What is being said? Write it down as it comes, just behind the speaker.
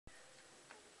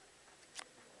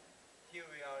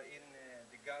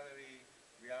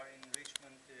We are in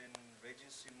Richmond in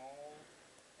Regency Mall,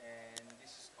 and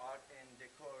this is Art and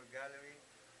Decor Gallery.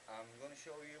 I'm going to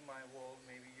show you my wall.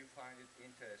 Maybe you find it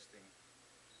interesting.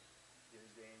 Here's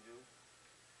the angel.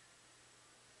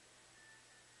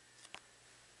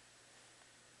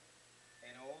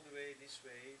 And all the way this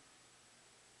way,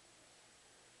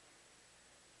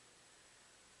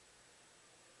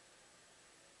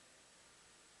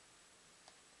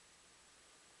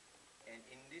 and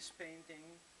in this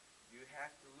painting, you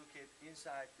have to look at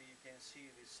inside so you can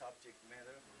see the subject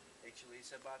matter. Actually,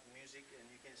 it's about music, and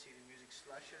you can see the music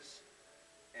slashes,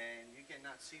 and you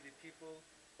cannot see the people,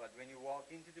 but when you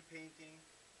walk into the painting,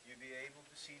 you'll be able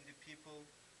to see the people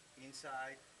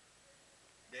inside.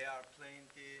 They are playing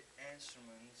the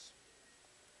instruments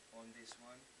on this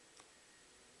one.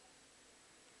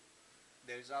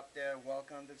 There's up there,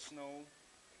 Walk on the Snow,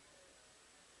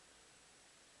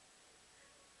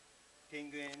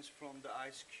 penguins from the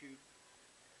ice cube,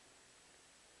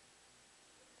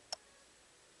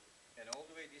 and all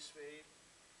the way this way,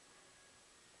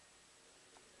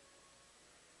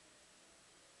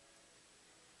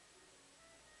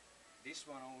 this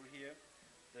one over here,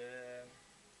 the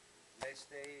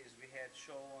last day is we had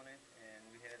show on it, and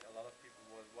we had a lot of people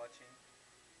was watching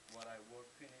what I work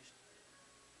finished.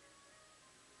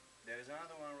 There's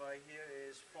another one right here,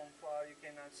 is from far you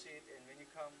cannot see it, and when you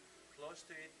come close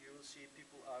to it, you will see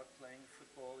people are playing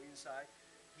football inside.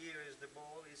 Here is the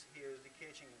ball, here is the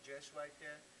catching just right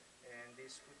there, and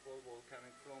this football ball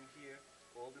coming from here,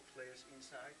 all the players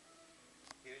inside.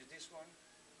 Here's this one.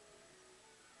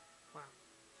 Wow.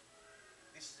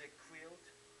 This is a quilt.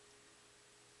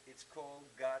 It's called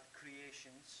God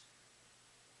Creations.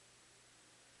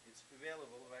 It's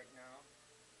available right now.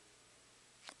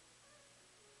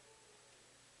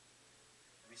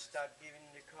 We start giving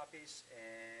the copies,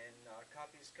 and our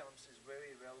copies comes is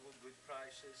very available, good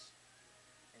prices.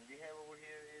 And we have over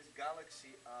here is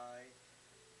Galaxy Eye.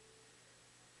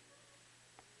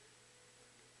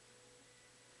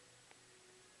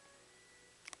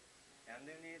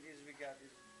 Underneath is we got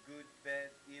this Good,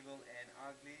 Bad, Evil, and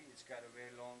Ugly. It's got a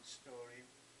very long story.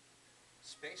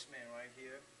 Spaceman right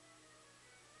here.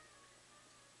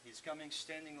 He's coming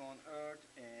standing on Earth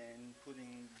and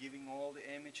giving all the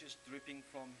images dripping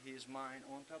from his mind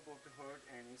on top of the Earth,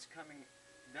 and it's coming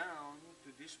down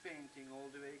to this painting all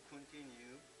the way,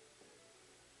 continue.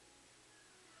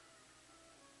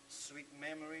 Sweet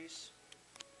Memories.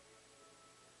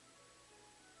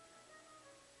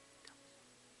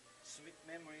 Sweet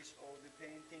Memories of the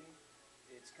painting.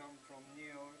 It's come from New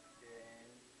York,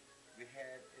 and we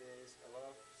had a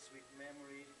lot of sweet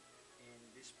memory in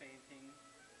this painting.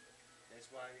 That's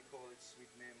why we call it Sweet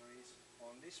Memories.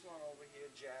 On this one over here,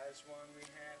 jazz one we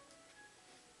have.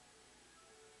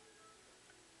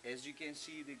 As you can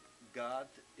see, the God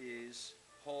is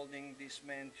holding this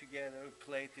man together,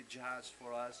 played the jazz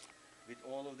for us with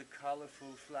all of the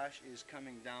colorful flash is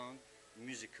coming down,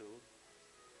 musical.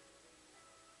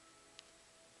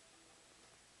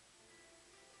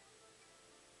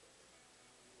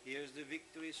 Here's the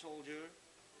Victory Soldier.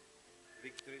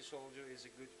 Victory Soldier is a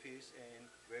good piece and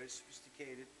very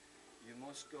sophisticated. You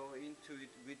must go into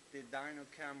it with the dyno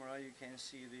camera, you can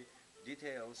see the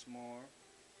details more.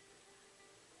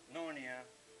 Narnia.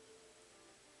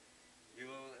 You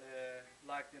will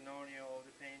like the Narnia of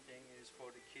the painting, is for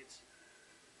the kids.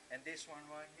 And this one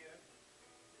right here,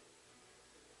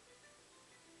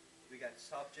 we got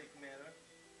subject matter.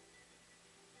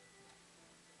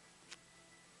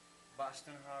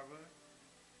 Boston Harbor.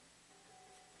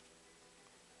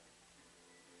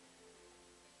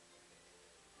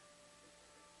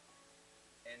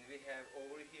 And we have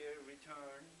over here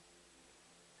Return,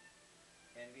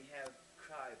 and we have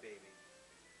Cry Baby.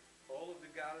 All of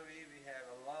the gallery, we have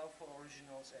a lot of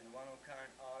originals and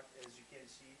one-of-kind art, as you can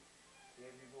see.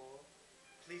 There we go.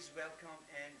 Please welcome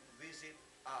and visit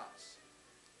us.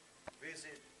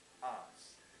 Visit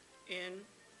us. In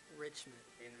Richmond.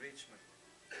 In Richmond,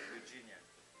 Virginia.